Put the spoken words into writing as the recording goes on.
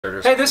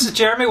Hey, this is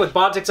Jeremy with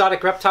Bob's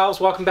Exotic Reptiles.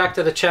 Welcome back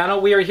to the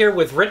channel. We are here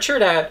with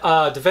Richard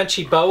at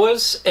Vinci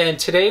Boas, and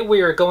today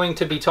we are going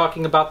to be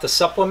talking about the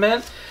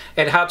supplement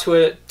and how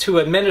to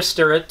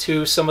administer it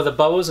to some of the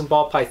boas and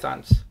ball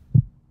pythons.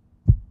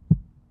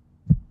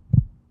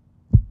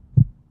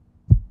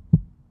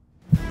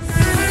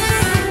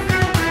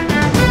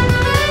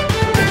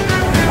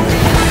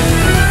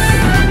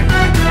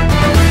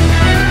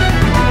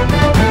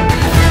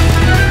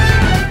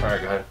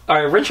 All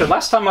right, Richard,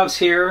 last time I was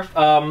here,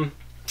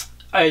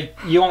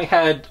 you only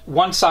had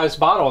one size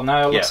bottle.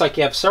 Now it looks like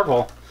you have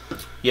several.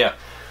 Yeah.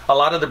 A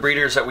lot of the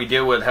breeders that we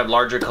deal with have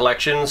larger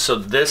collections, so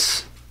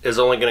this is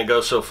only going to go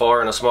so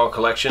far in a small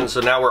collection.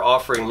 So now we're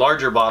offering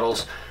larger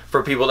bottles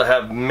for people that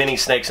have many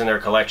snakes in their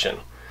collection.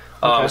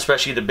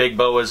 Especially the big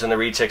boas and the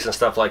retics and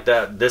stuff like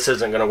that. This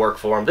isn't going to work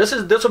for them.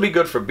 This will be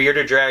good for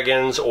bearded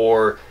dragons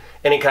or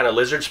any kind of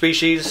lizard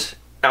species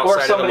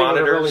outside of the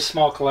monitors. With a really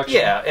small collection.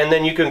 Yeah, and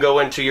then you can go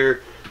into your...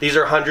 These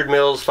are 100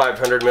 mils,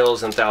 500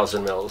 mils, and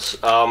 1,000 mils.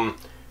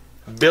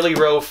 Billy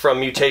Rowe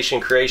from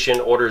Mutation Creation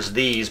orders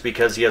these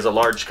because he has a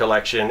large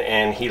collection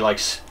and he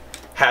likes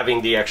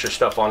having the extra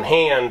stuff on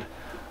hand,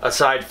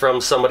 aside from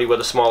somebody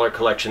with a smaller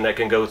collection that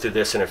can go through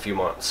this in a few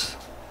months.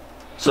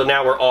 So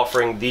now we're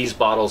offering these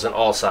bottles in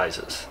all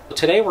sizes.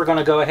 Today we're going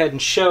to go ahead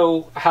and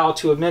show how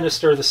to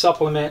administer the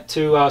supplement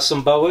to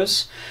some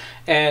boas.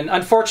 And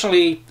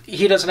unfortunately,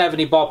 he doesn't have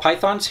any ball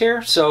pythons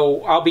here,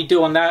 so I'll be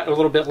doing that a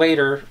little bit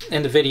later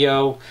in the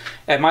video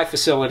at my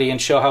facility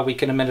and show how we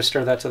can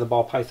administer that to the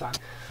ball python.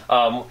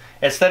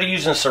 Instead of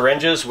using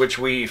syringes, which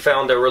we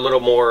found they were a little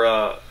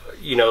more,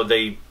 you know,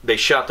 they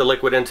shot the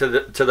liquid into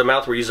the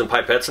mouth, we're using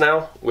pipettes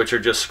now, which are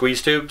just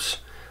squeeze tubes.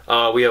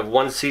 We have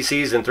 1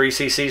 cc's and 3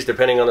 cc's,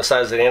 depending on the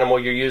size of the animal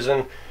you're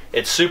using.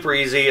 It's super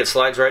easy. It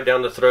slides right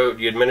down the throat.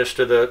 You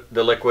administer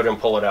the liquid and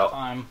pull it out.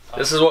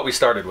 This is what we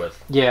started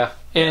with. Yeah,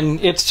 and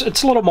it's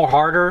a little more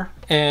harder,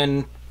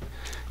 and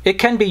it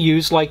can be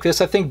used like this.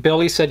 I think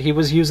Billy said he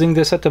was using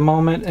this at the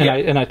moment,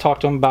 and I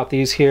talked to him about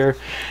these here.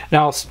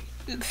 Now,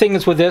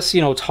 things with this,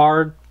 you know, it's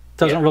hard.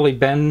 Doesn't really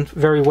bend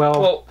very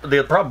well. Well,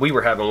 the problem we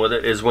were having with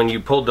it is when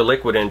you pulled the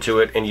liquid into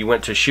it and you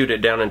went to shoot it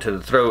down into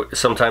the throat,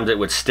 sometimes it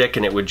would stick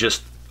and it would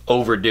just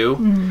overdo.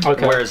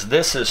 Whereas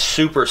this is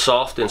super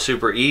soft and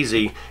super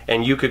easy,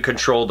 and you could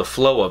control the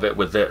flow of it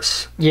with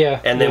this.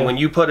 And then when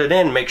you put it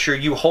in, make sure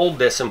you hold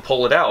this and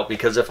pull it out,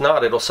 because if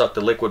not, it'll suck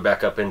the liquid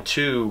back up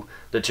into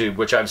the tube,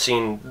 which I've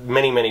seen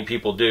many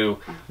people do.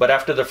 But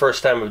after the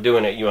first time of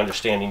doing it, you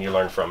understand and you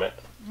learn from it.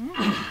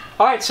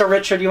 All right, so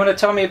Richard, you want to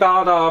tell me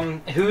about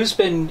who's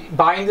been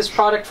buying this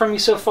product from you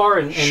so far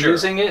and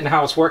using it and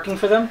how it's working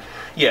for them?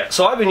 Yeah,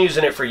 so I've been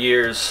using it for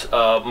years,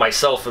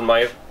 myself and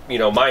my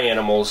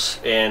animals.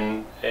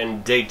 And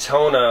in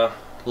Daytona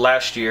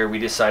last year, we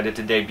decided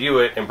to debut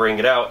it and bring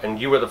it out, and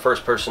you were the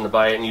first person to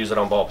buy it and use it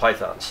on ball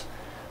pythons.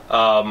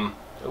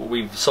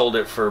 We've sold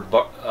it for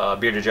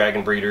bearded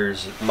dragon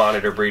breeders,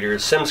 monitor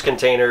breeders. Sims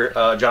Container,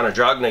 John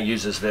Adragna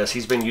uses this.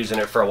 He's been using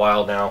it for a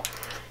while now.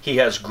 He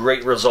has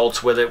great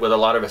results with it with a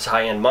lot of his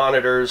high-end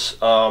monitors.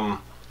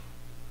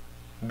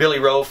 Billy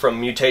Rowe from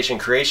Mutation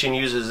Creation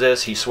uses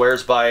this. He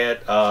swears by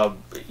it.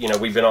 You know,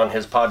 we've been on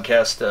his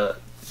podcast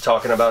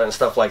talking about it and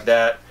stuff like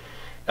that.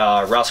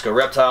 Roscoe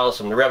Reptiles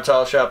from the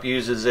Reptile Shop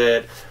uses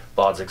it.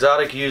 Bob's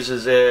Exotic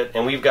uses it.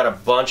 And we've got a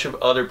bunch of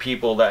other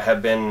people that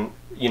have been,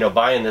 you know,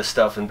 buying this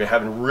stuff and been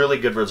having really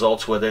good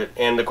results with it.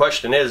 And the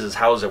question is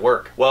how does it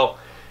work? Well,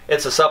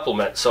 it's a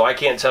supplement, so I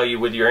can't tell you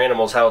with your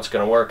animals how it's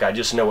going to work. I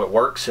just know it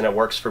works, and it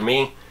works for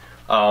me,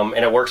 and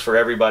it works for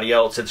everybody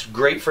else. It's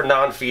great for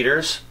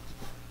non-feeders.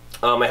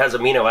 It has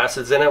amino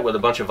acids in it with a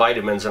bunch of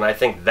vitamins, and I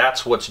think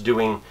that's what's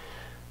doing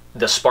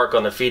the spark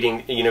on the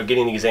feeding, you know,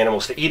 getting these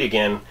animals to eat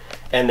again.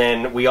 And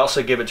then we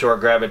also give it to our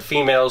gravid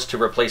females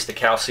to replace the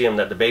calcium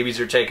that the babies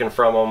are taking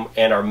from them,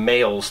 and our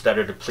males that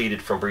are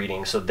depleted from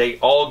breeding. So they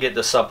all get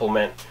the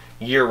supplement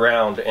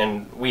year-round,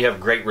 and we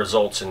have great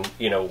results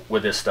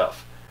with this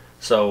stuff.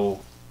 So,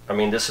 I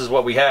mean, this is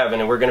what we have,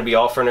 and we're going to be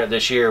offering it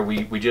this year.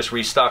 We just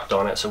restocked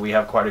on it, so we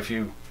have quite a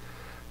few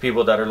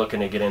people that are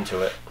looking to get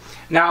into it.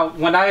 Now,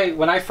 when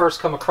I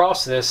first come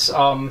across this,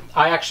 I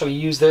actually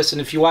used this,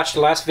 and if you watched the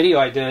last video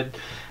I did,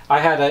 I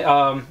had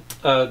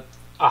a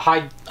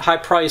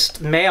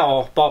high-priced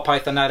male ball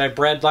python that I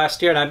bred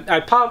last year, and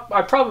I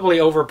probably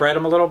overbred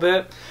him a little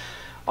bit,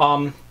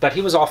 but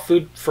he was off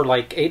food for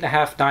like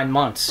 8.5, 9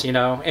 months, you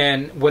know,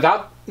 and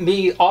without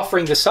me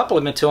offering the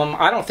supplement to him,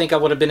 I don't think I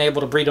would have been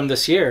able to breed him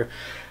this year.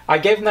 I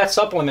gave him that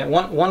supplement.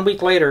 One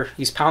week later,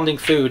 he's pounding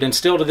food, and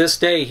still to this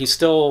day, he's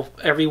still,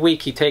 every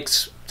week he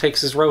takes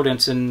his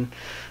rodents and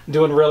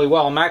doing really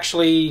well. I'm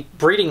actually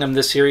breeding him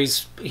this year.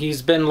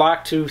 He's been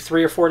locked to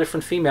 3 or 4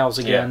 different females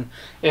again,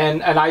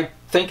 and I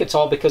think it's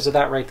all because of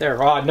that right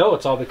there. Oh, I know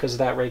it's all because of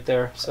that right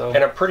there. So,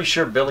 and I'm pretty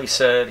sure Billy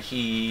said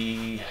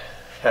he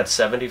had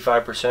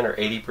 75% or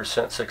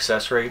 80%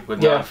 success rate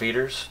with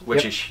non-feeders,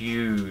 which is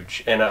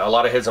huge. And a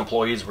lot of his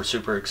employees were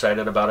super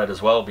excited about it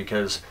as well,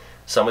 because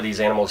some of these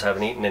animals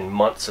haven't eaten in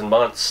months and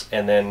months,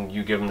 and then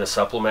you give them the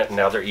supplement and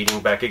now they're eating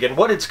back again.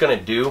 What it's going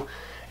to do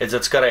is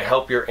it's going to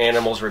help your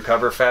animals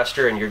recover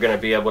faster, and you're going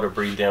to be able to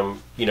breed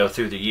them, you know,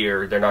 through the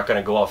year. They're not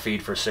going to go off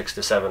feed for 6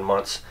 to 7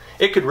 months.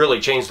 It could really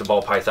change the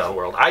ball python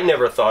world. I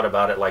never thought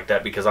about it like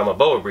that because I'm a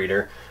boa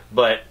breeder,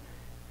 but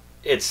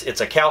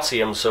it's a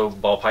calcium, so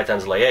ball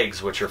pythons lay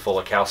eggs, which are full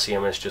of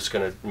calcium. It's just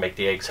going to make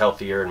the eggs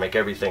healthier and make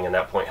everything in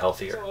that point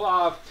healthier.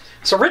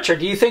 So Richard,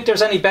 do you think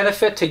there's any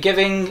benefit to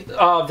giving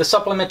the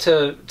supplement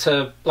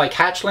to like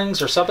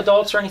hatchlings or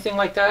subadults or anything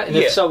like that? And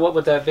if so, what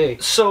would that be?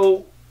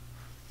 So,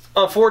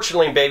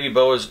 unfortunately, baby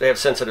boas, they have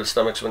sensitive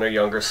stomachs when they're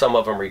younger. Some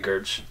of them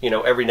regurge, you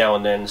know, every now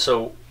and then.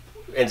 So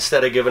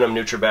instead of giving them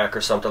Nutribac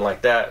or something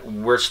like that,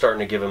 we're starting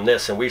to give them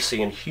this, and we're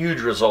seeing huge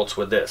results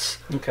with this.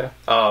 Okay.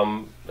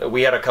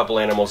 We had a couple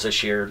animals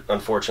this year.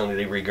 Unfortunately,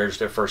 they regurged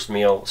their first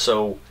meal.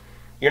 So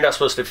you're not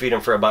supposed to feed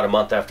them for about a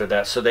month after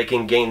that, so they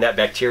can gain that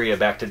bacteria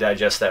back to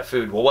digest that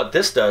food. Well, what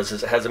this does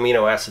is it has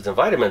amino acids and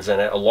vitamins in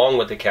it, along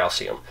with the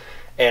calcium.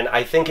 And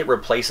I think it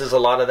replaces a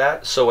lot of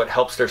that, so it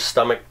helps their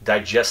stomach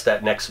digest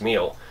that next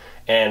meal.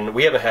 And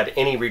we haven't had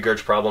any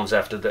regurg problems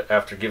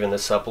after giving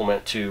this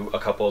supplement to a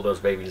couple of those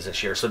babies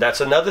this year. So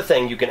that's another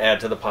thing you can add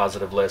to the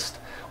positive list,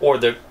 or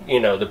the, you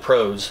know, the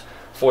pros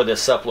for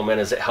this supplement,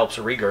 is it helps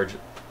regurg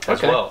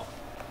as well.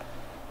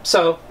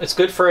 So it's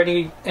good for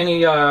any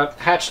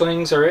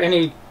hatchlings or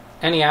any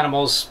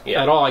animals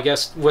at all, I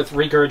guess, with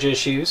regurg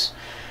issues.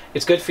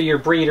 It's good for your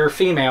breeder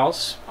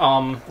females.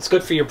 It's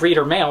good for your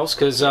breeder males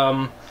because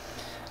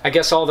I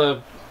guess all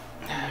the,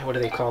 what do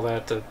they call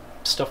that? The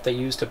stuff they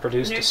use to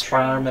produce the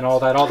sperm and all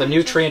that, all the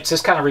nutrients,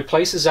 this kind of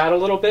replaces that a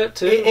little bit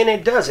too. And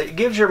it does. It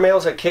gives your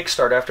males a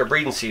kickstart after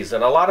breeding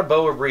season. A lot of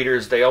boa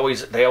breeders, they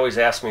always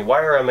ask me,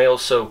 why are our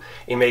males so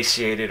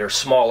emaciated or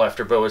small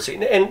after boa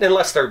season? And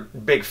unless they're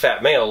big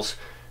fat males,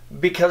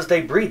 because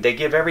they breed, they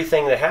give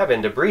everything they have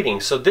into breeding.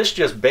 So this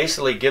just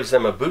basically gives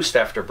them a boost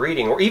after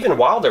breeding, or even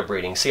while they're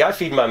breeding. See, I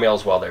feed my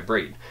males while they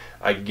breed.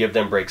 I give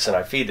them breaks and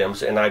I feed them,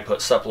 and I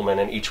put supplement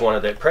in each one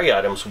of the prey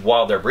items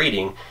while they're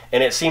breeding,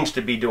 and it seems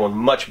to be doing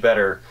much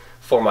better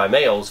for my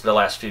males the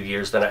last few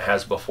years than it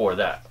has before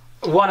that.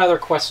 One other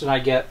question I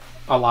get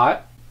a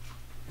lot,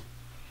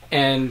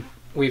 and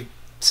we've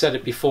said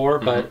it before,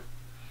 but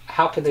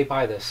how can they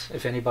buy this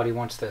if anybody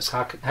wants this?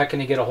 How can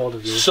they get a hold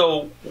of you?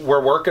 So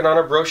we're working on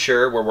a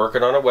brochure. We're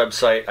working on a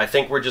website. I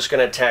think we're just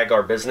going to tag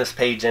our business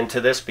page into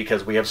this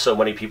because we have so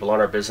many people on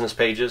our business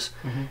pages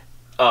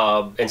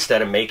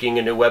instead of making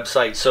a new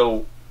website.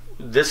 So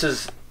this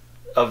is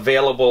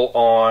available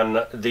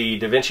on the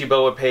Da Vinci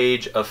Boa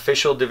page,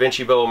 official Da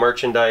Vinci Boa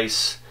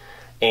merchandise,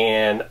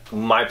 and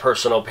my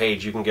personal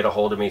page. You can get a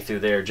hold of me through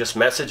there. Just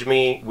message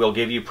me. We'll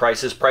give you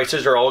prices.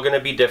 Prices are all going to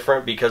be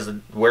different because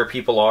where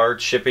people are,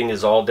 shipping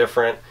is all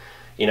different.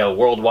 You know,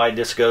 worldwide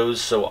this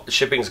goes, so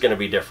shipping is going to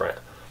be different.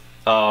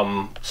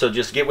 So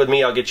just get with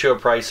me. I'll get you a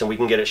price and we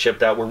can get it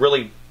shipped out. We're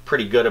really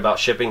pretty good about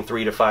shipping.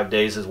 3 to 5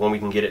 days is when we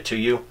can get it to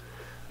you.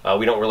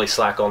 We don't really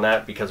slack on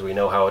that because we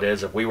know how it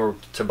is. If we were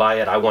to buy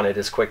it, I want it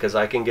as quick as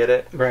I can get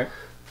it. Right.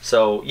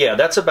 So yeah,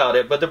 that's about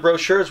it. But the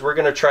brochures we're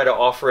going to try to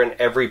offer in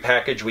every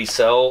package we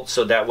sell,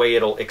 so that way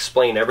it'll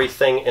explain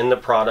everything in the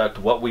product,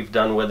 what we've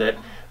done with it,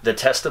 the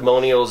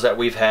testimonials that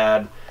we've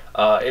had.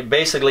 It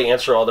basically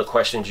answer all the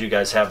questions you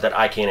guys have that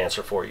I can't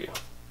answer for you.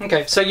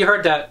 Okay, so you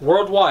heard that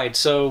worldwide,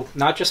 so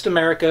not just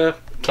America,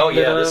 Canada, oh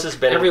yeah, this has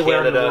been in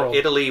Canada, in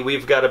Italy.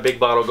 We've got a big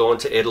bottle going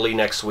to Italy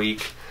next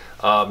week,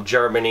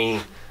 Germany,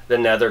 the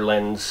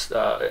Netherlands.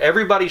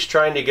 Everybody's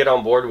trying to get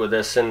on board with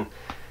this, and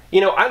you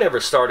know, I never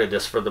started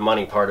this for the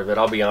money part of it,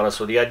 I'll be honest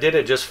with you. I did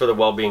it just for the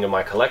well-being of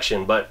my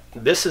collection, but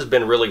this has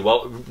been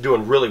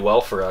doing really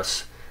well for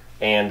us.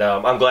 And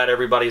I'm glad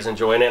everybody's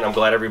enjoying it, and I'm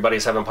glad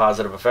everybody's having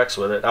positive effects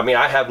with it. I mean,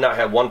 I have not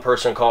had one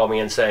person call me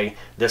and say,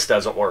 this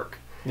doesn't work.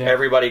 Yeah.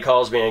 Everybody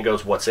calls me and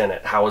goes, what's in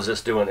it? How is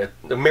this doing it?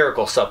 The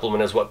miracle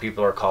supplement is what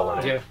people are calling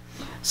it. Yeah.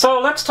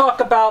 So let's talk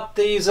about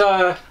these,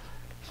 I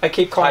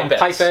keep calling them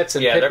pipettes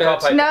and they're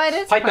called pipettes. No, it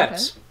is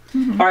pipettes.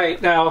 All right,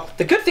 now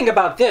the good thing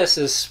about this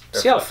is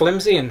see how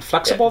flimsy and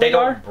flexible they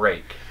are? They don't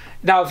break.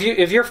 Now,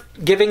 if you're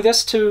giving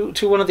this to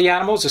one of the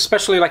animals,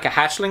 especially like a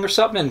hatchling or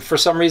something, and for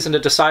some reason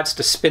it decides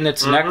to spin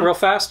its neck real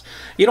fast,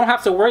 you don't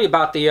have to worry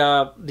about the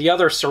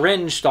other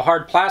syringe, the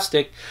hard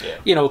plastic,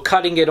 you know,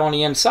 cutting it on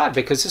the inside,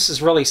 because this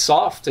is really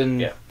soft.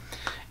 And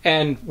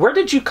and where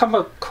did you come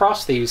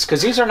across these?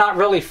 Because these are not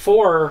really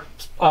for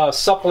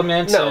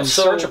supplements and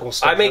surgical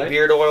stuff. I make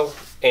beard oil,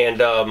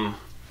 and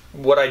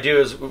what I do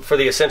is for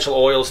the essential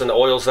oils and the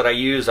oils that I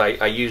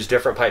use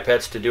different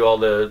pipettes to do all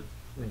the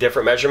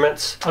different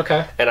measurements.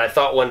 Okay. And I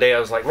thought one day, I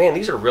was like, man,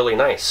 these are really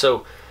nice.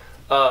 So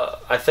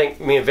I think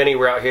me and Vinny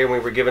were out here and we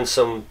were giving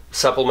some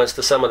supplements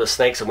to some of the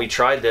snakes, and we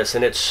tried this,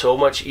 and it's so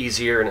much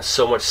easier and it's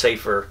so much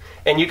safer.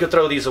 And you could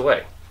throw these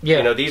away. Yeah.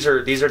 You know, these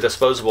are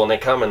disposable, and they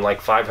come in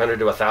like 500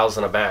 to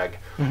 1,000 a bag.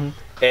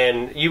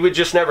 And you would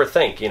just never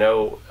think, you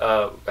know,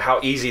 how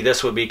easy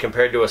this would be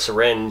compared to a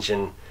syringe.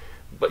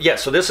 But yeah,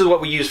 so this is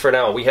what we use for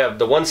now. We have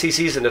the 1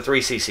 cc's and the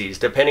 3 cc's.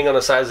 Depending on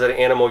the size of the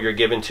animal you're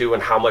giving to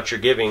and how much you're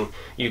giving,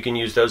 you can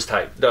use those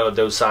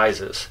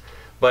sizes.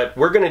 But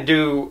we're going to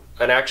do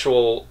an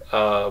actual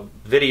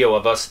video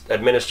of us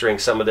administering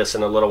some of this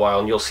in a little while,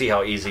 and you'll see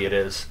how easy it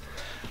is.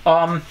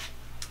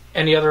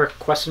 Any other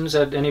questions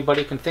that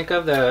anybody can think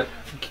of that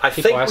I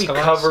think we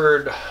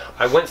covered,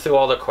 I went through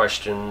all the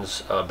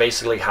questions,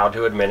 basically how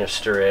to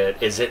administer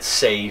it. Is it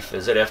safe?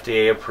 Is it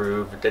FDA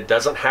approved? It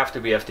doesn't have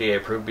to be FDA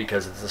approved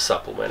because it's a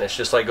supplement. It's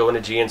just like going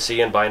to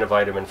GNC and buying a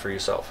vitamin for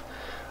yourself.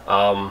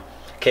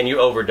 Can you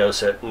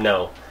overdose it?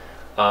 No.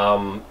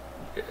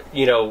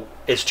 You know,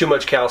 is too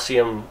much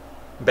calcium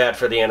bad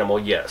for the animal?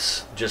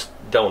 Yes. Just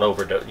don't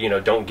overdose. You know,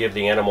 don't give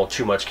the animal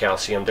too much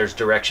calcium. There's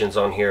directions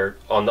on here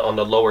on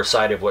the lower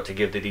side of what to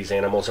give to these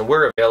animals, and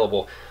we're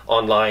available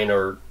online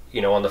or,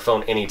 you know, on the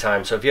phone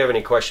anytime. So if you have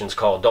any questions,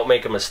 call. Don't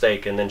make a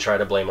mistake and then try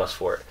to blame us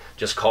for it.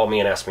 Just call me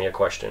and ask me a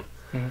question.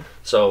 Mm-hmm.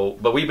 So,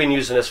 but we've been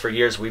using this for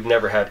years. We've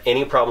never had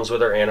any problems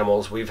with our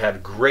animals. We've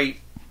had great,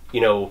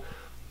 you know,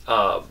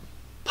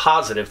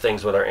 positive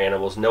things with our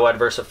animals. No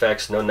adverse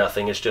effects, no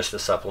nothing. It's just a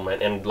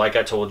supplement. And like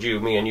I told you,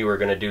 me and you are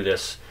going to do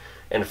this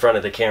in front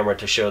of the camera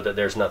to show that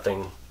there's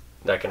nothing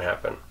that can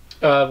happen.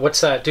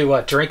 What's that? Do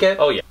what? Drink it?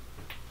 Oh, yeah.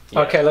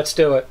 Okay, let's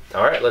do it.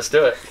 All right, let's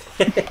do it.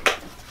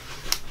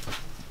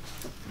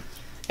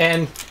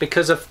 And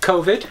because of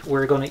COVID,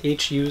 we're going to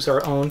each use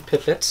our own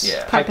pipettes.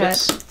 Yeah.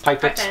 Pipettes.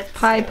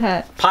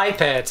 Pipette.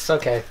 Pipettes.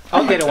 Okay.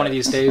 I'll get it one of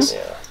these days.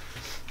 Yeah.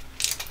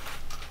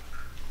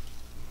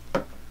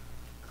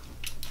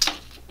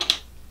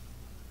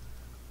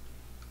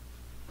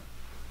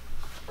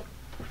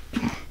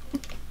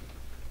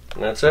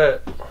 And that's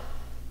it.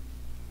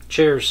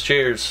 Cheers.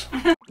 Cheers.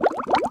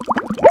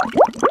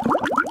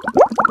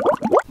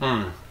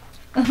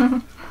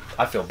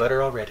 I feel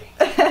better already.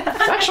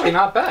 It's actually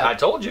not bad. I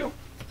told you.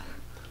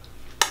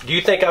 Do you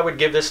think I would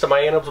give this to my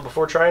animals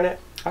before trying it?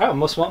 I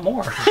almost want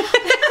more.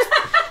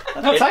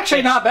 It's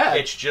actually not bad.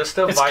 It's just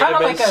a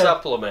vitamin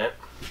supplement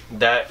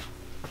that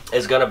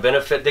is going to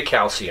benefit the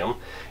calcium.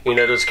 You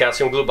know, there's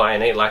calcium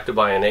gluconate,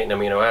 lactobionate, and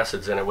amino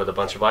acids in it with a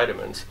bunch of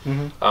vitamins.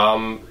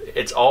 Mm-hmm.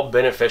 It's all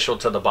beneficial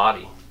to the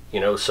body. You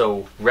know,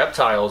 so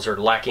reptiles are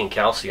lacking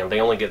calcium. They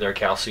only get their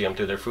calcium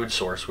through their food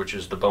source, which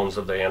is the bones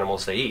of the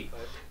animals they eat.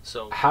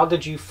 So, how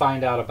did you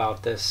find out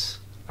about this?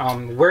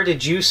 Where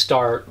did you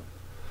start?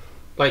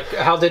 Like,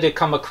 how did it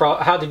come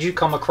across? How did you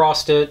come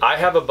across it? I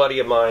have a buddy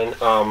of mine.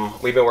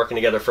 We've been working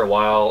together for a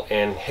while,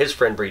 and his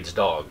friend breeds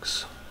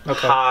dogs,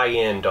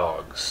 high-end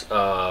dogs,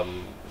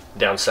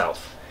 down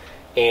south,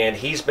 and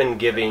he's been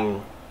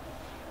giving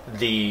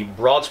the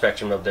broad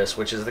spectrum of this,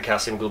 which is the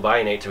calcium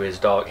gluconate, to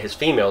his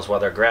females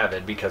while they're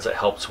gravid, because it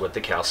helps with the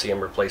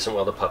calcium replacement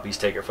while the puppies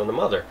take it from the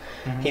mother.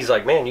 Mm-hmm. He's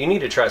like, man, you need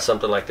to try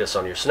something like this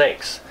on your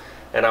snakes.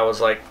 And I was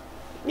like,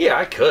 yeah,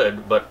 I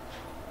could, but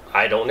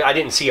I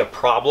didn't see a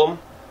problem,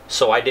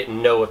 so I didn't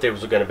know if it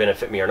was going to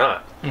benefit me or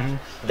not. Mm-hmm.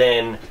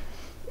 Then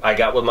I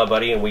got with my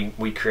buddy and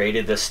we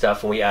created this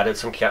stuff, and we added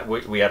some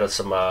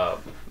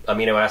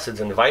amino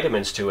acids and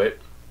vitamins to it,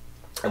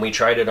 and we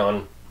tried it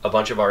on a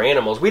bunch of our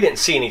animals. We didn't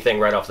see anything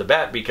right off the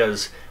bat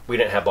because we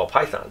didn't have ball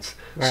pythons.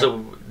 Right.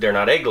 So they're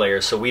not egg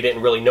layers, so we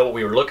didn't really know what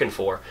we were looking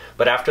for.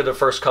 But after the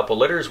first couple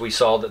litters, we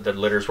saw that the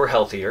litters were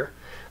healthier.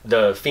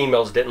 The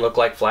females didn't look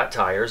like flat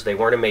tires. They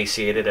weren't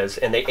emaciated,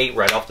 and they ate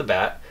right off the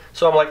bat.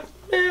 So I'm like,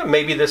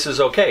 maybe this is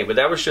okay. But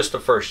that was just the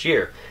first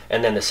year.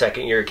 And then the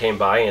second year came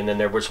by, and then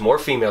there was more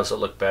females that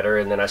looked better.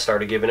 And then I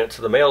started giving it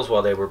to the males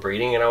while they were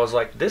breeding, and I was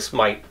like,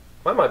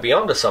 I might be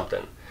onto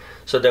something.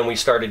 So then we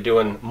started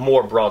doing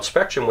more broad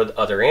spectrum with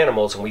other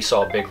animals, and we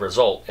saw a big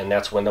result. And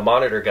that's when the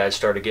monitor guys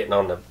started getting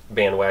on the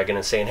bandwagon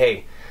and saying,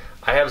 hey,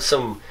 I have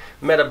some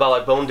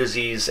metabolic bone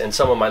disease in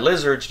some of my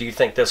lizards. Do you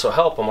think this will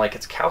help? I'm like,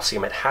 it's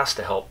calcium. It has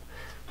to help.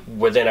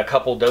 Within a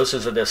couple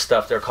doses of this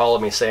stuff, they're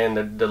calling me saying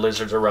that the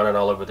lizards are running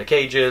all over the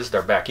cages.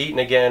 They're back eating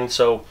again.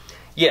 So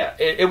yeah,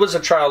 it was a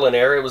trial and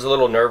error. It was a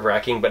little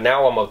nerve-wracking, but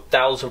now I'm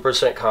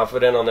 1,000%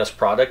 confident on this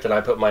product, and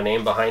I put my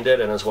name behind it,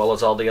 and as well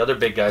as all the other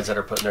big guys that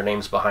are putting their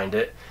names behind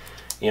it.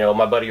 You know,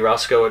 my buddy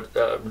Roscoe at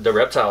the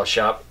Reptile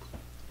shop,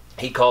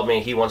 he called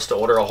me. He wants to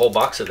order a whole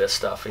box of this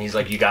stuff, and he's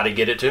like, you got to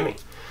get it to me.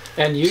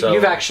 And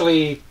you've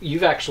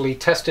actually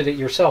tested it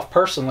yourself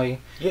personally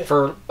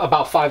for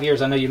about 5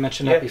 years. I know you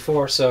mentioned that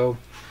before. So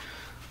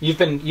you've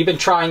been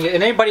trying it,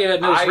 and anybody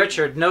that knows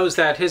Richard knows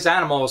that his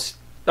animals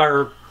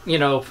are, you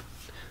know,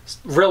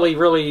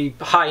 really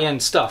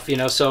high-end stuff, you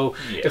know. So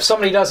if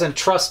somebody doesn't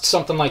trust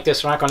something like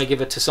this, they're not going to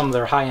give it to some of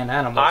their high-end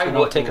animals. I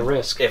wouldn't take a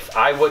risk. If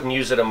I wouldn't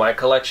use it in my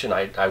collection,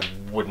 I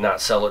would not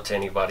sell it to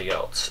anybody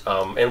else.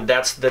 And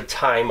that's the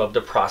time of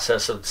the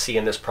process of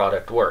seeing this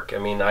product work. I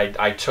mean,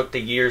 I took the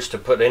years to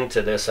put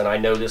into this, and I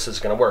know this is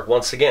going to work.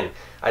 Once again,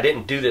 I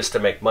didn't do this to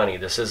make money.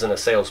 This isn't a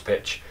sales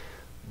pitch.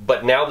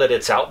 But now that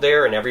it's out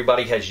there and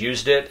everybody has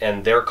used it,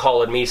 and they're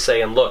calling me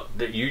saying, look,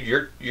 that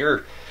you're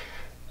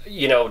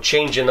you know,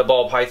 changing the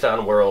ball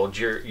python world,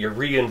 you're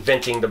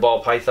reinventing the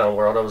ball python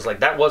world. I was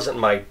like, that wasn't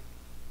my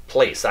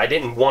place. I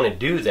didn't want to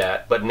do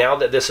that, but now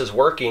that this is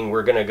working,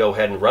 we're going to go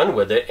ahead and run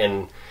with it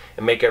and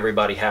make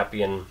everybody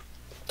happy and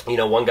you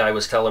know, one guy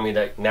was telling me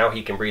that now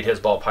he can breed his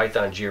ball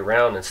pythons year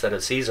round instead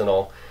of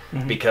seasonal,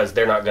 because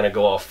they're not going to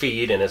go off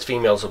feed and his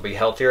females will be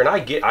healthier. And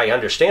I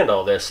understand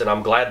all this, and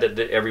I'm glad that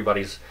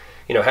everybody's,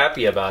 you know,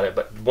 happy about it.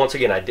 But once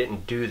again, I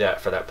didn't do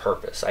that for that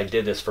purpose. I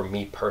did this for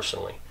me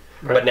personally.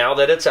 Right. But now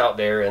that it's out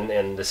there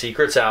and the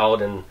secret's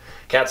out and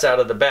cat's out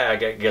of the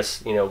bag, I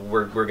guess, you know,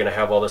 we're going to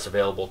have all this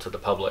available to the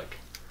public.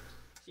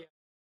 Yeah.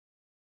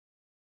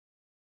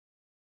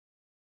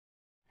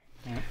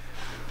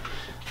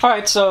 All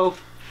right, so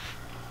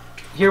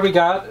here we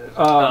got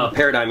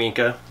Paradigm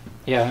Inca.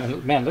 Yeah,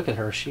 man, look at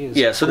her. She is.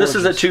 Yeah, so gorgeous.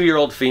 this is a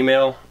 2-year-old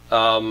female,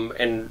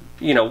 and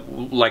you know,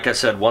 like I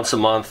said, once a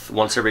month,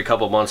 once every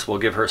couple months, we'll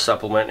give her a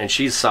supplement, and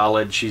she's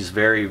solid. She's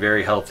very,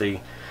 very healthy.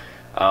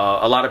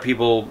 A lot of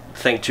people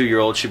think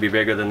 2-year-olds should be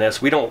bigger than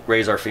this. We don't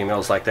raise our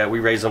females like that.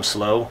 We raise them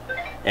slow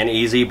and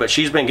easy, but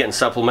she's been getting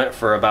supplement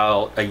for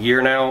about a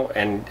year now,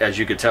 and as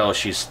you could tell,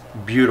 she's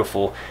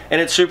beautiful, and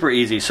it's super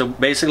easy. So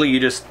basically,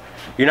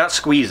 you're not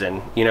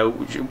squeezing, you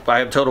know. I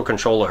have total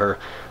control of her.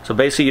 So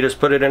basically you just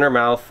put it in her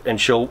mouth and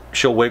she'll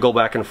wiggle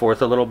back and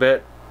forth a little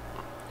bit,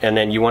 and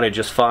then you want to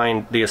just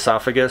find the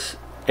esophagus,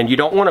 and you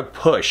don't want to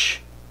push,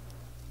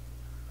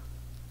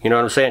 you know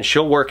what I'm saying.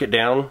 She'll work it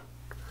down,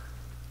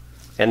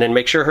 and then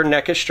make sure her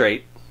neck is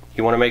straight.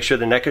 You want to make sure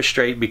the neck is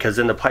straight, because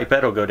then the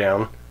pipette will go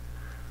down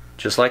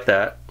just like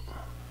that,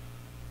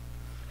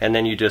 and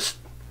then you just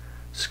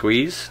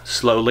squeeze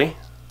slowly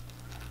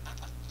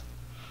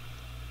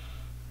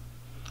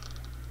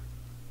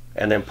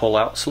and then pull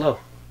out slow.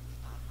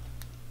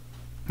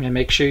 And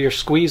make sure you're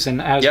squeezing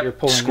as you're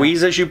pulling.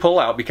 Squeeze as you pull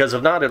out, because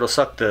if not, it'll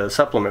suck the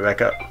supplement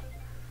back up.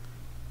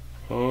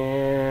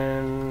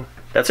 And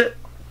that's it.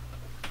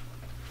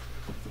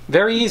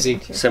 Very easy.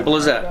 Simple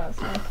as that.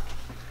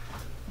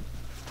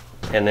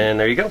 And then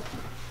there you go.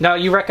 Now,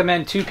 you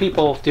recommend 2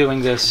 people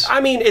doing this? I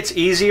mean, it's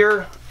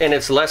easier and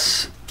it's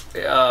less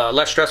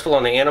stressful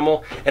on the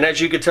animal. And as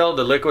you could tell,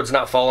 the liquid's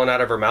not falling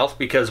out of her mouth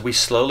because we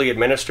slowly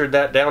administered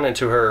that down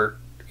into her,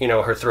 you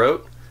know, her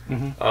throat.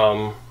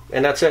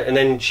 And that's it. And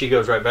then she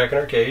goes right back in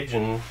her cage,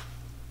 and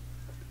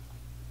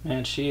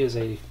man, she is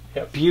a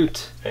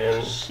beaut.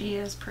 And she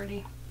is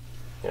pretty.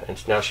 Yeah,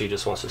 and now she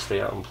just wants to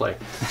stay out and play.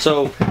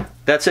 So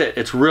that's it.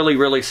 It's really,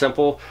 really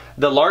simple.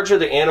 The larger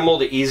the animal,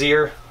 the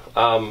easier.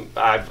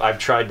 I've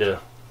tried to,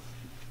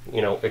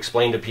 you know,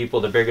 explain to people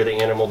the bigger the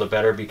animal, the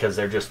better, because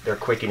they're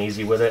quick and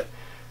easy with it.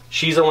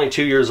 She's only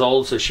 2 years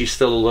old, so she's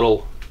still a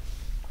little,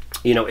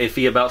 you know,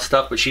 iffy about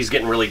stuff, but she's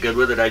getting really good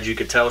with it. As you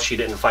could tell, she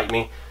didn't fight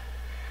me.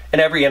 And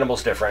every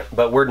animal's different,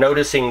 but we're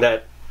noticing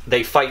that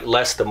they fight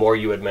less the more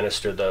you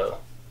administer the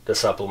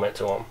supplement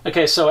to them.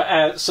 Okay,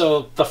 so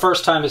so the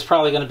first time is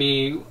probably going to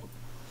be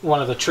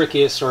one of the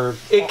trickiest or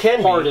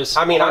hardest.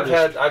 I mean, I've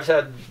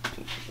had,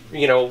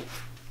 you know,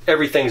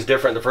 everything's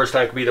different. The first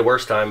time could be the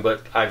worst time,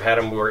 but I've had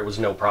them where it was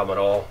no problem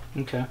at all.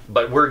 Okay.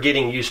 But we're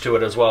getting used to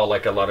it as well.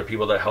 Like a lot of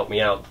people that help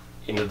me out,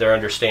 you know, they're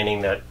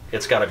understanding that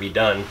it's got to be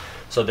done,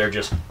 so they're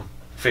just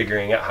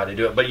figuring out how to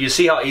do it. But you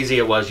see how easy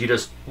it was.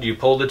 You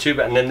pull the tube,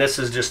 and then this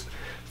is just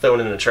thrown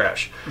in the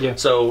trash. Yeah.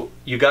 So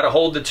you got to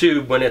hold the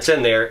tube when it's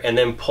in there, and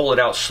then pull it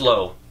out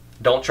slow.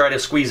 Don't try to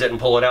squeeze it and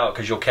pull it out,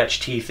 because you'll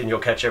catch teeth and you'll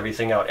catch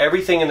everything out.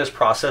 Everything in this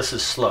process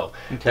is slow.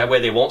 Okay. That way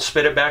they won't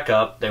spit it back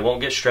up. They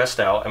won't get stressed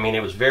out. I mean,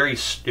 it was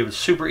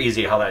super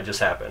easy how that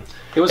just happened.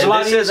 It was a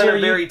lot easier. This isn't a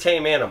very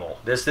tame animal.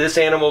 This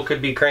animal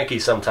could be cranky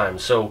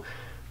sometimes. So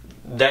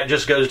that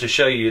just goes to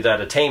show you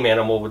that a tame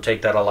animal would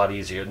take that a lot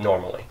easier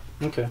normally.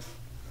 Okay.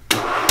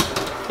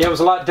 Yeah, it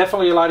was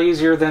definitely a lot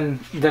easier than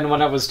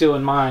when I was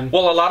doing mine.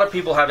 Well, a lot of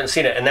people haven't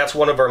seen it, and that's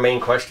one of our main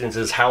questions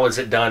is, how is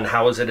it done?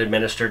 How is it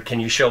administered? Can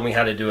you show me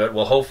how to do it?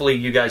 Well, hopefully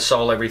you guys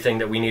saw everything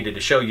that we needed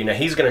to show you. Now,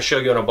 he's going to show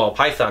you on a ball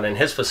python in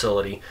his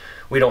facility.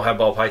 We don't have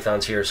ball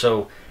pythons here,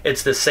 so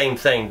it's the same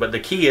thing, but the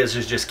key is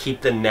just keep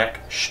the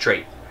neck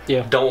straight.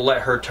 Yeah. Don't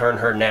let her turn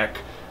her neck.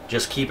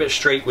 Just keep it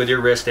straight with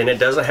your wrist, and it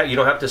doesn't have, you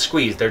don't have to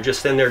squeeze. They're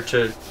just in there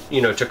to,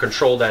 you know, to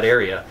control that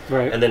area.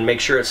 Right. And then make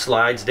sure it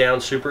slides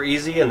down super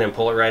easy, and then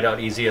pull it right out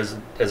easy as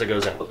it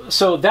goes in.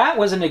 So that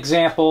was an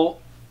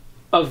example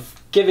of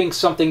giving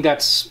something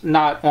that's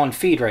not on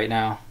feed right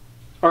now.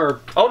 Or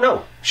oh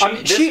no,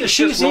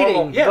 she's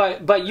eating, yeah.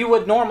 but you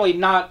would normally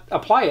not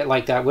apply it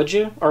like that, would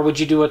you? Or would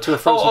you do it to a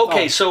frozen Oh,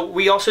 okay. So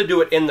we also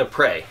do it in the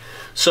prey.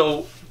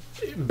 So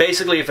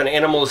basically, if an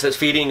animal is that's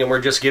feeding and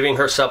we're just giving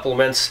her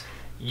supplements,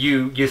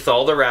 you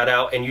thaw the rat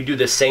out, and you do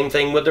the same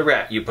thing with the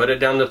rat. You put it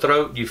down the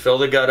throat, you fill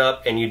the gut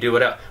up, and you do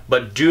it out.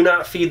 But do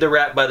not feed the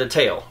rat by the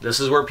tail. This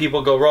is where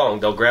people go wrong.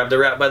 They'll grab the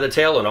rat by the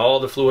tail, and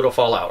all the fluid will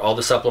fall out. All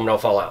the supplement will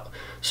fall out.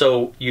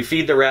 So you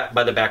feed the rat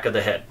by the back of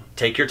the head.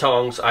 Take your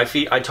tongs. I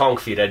tongue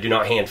feed. I do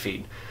not hand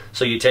feed.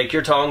 So you take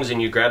your tongs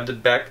and you grab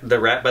the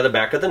rat by the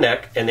back of the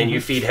neck, and then you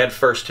feed head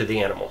first to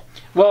the animal.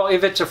 Well,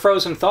 if it's a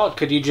frozen thawed,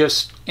 could you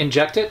just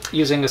inject it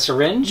using a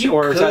syringe,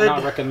 or is that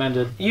not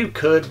recommended? You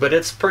could, but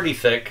it's pretty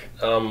thick.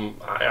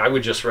 I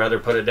would just rather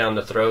put it down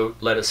the throat,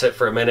 let it sit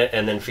for a minute,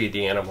 and then feed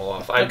the animal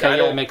off. Okay,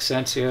 yeah, that makes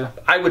sense. Yeah,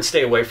 I would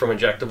stay away from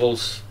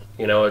injectables.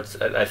 You know,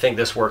 I think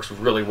this works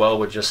really well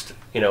with just,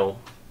 you know,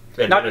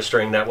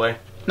 administering that way.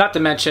 Not to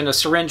mention a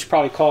syringe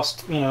probably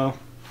costs, you know,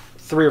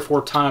 3 or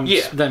 4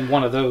 times than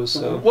one of those.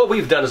 So what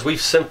we've done is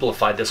we've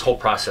simplified this whole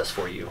process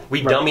for you.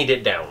 We dummied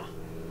it down.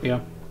 Yeah.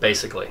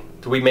 Basically.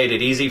 We made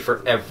it easy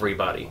for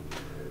everybody.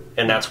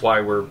 And that's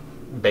why we're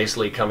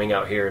basically coming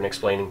out here and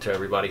explaining to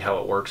everybody how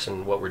it works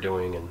and what we're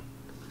doing and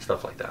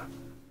stuff like that.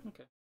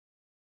 Okay.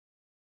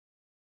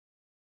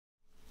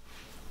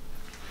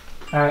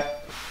 Alright,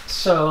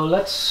 so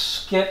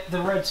let's get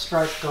the red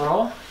stripe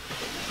girl.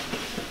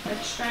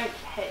 Red stripe,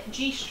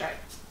 G stripe.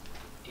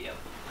 Yep.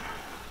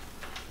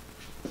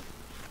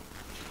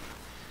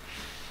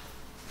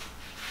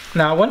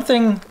 Now, one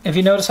thing, if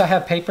you notice I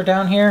have paper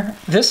down here,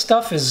 this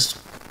stuff is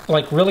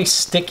like really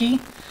sticky.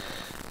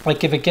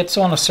 Like if it gets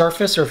on a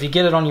surface or if you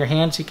get it on your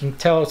hands, you can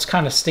tell it's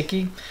kind of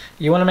sticky.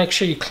 You want to make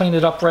sure you clean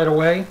it up right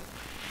away.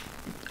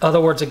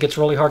 Other words, it gets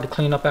really hard to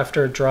clean up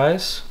after it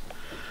dries.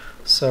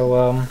 So,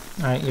 all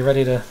right, you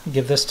ready to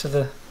give this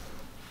to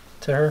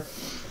her?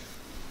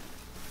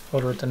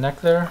 Hold her at the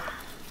neck there.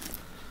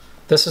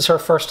 This is her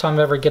first time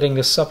ever getting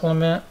this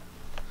supplement.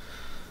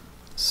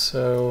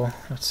 So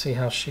let's see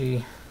how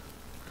she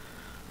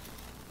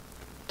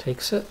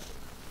takes it.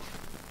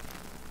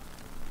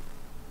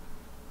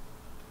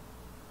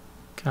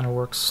 Kind of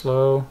works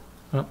slow.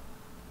 Oh.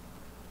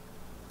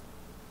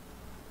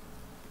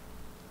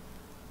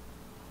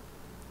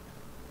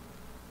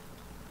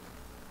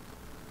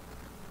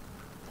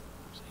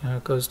 See how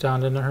it goes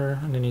down into her,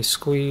 and then you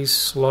squeeze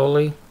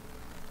slowly.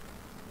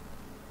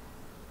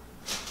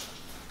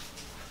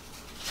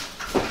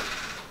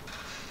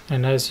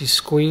 And as you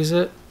squeeze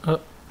it,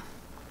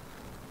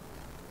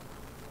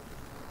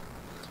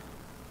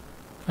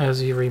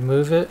 as you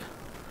remove it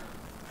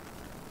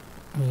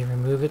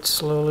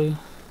slowly.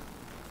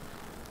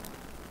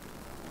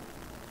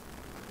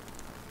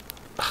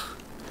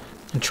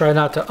 And try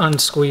not to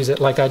unsqueeze it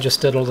like I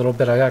just did a little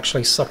bit. I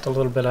actually sucked a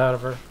little bit out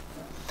of her.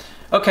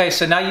 Okay,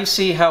 so now you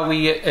see how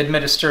we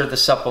administer the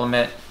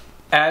supplement.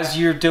 As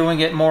you're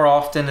doing it more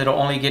often, it'll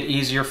only get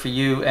easier for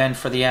you and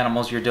for the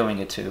animals you're doing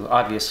it to.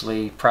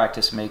 Obviously,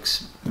 practice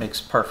makes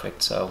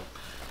perfect, so.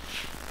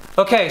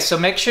 Okay, so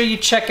make sure you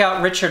check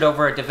out Richard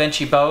over at Da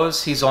Vinci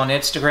Bows. He's on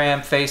Instagram,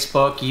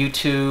 Facebook,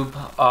 YouTube.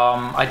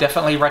 I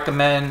definitely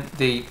recommend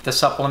the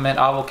supplement.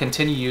 I will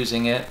continue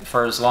using it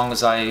for as long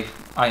as I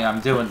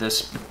am doing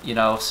this, you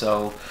know,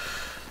 so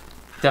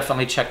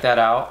definitely check that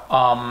out.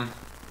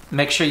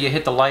 Make sure you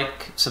hit the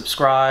like,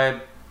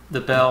 subscribe,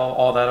 the bell,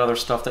 all that other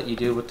stuff that you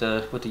do with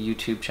the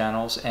YouTube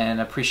channels, and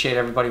appreciate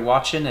everybody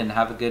watching, and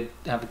have a good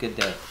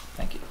day.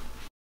 Thank you.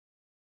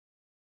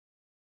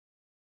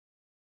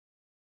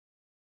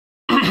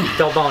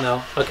 Del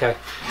Bono. Okay.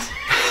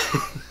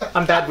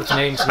 I'm bad with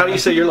names. How do you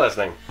say your last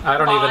name? I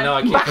don't even know.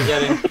 I keep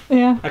forgetting.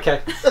 Yeah.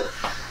 Okay.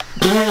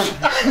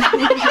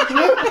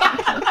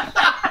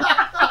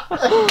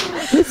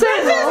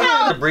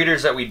 The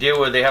breeders that we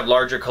deal with, they have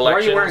larger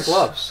collections. Why are you wearing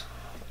gloves?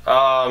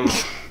 I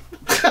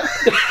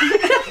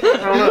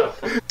don't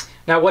know.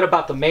 Now, what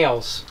about the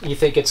males? You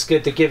think it's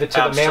good to give it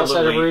to the males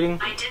that are breeding?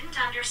 I didn't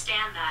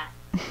understand that.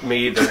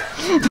 Me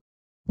either.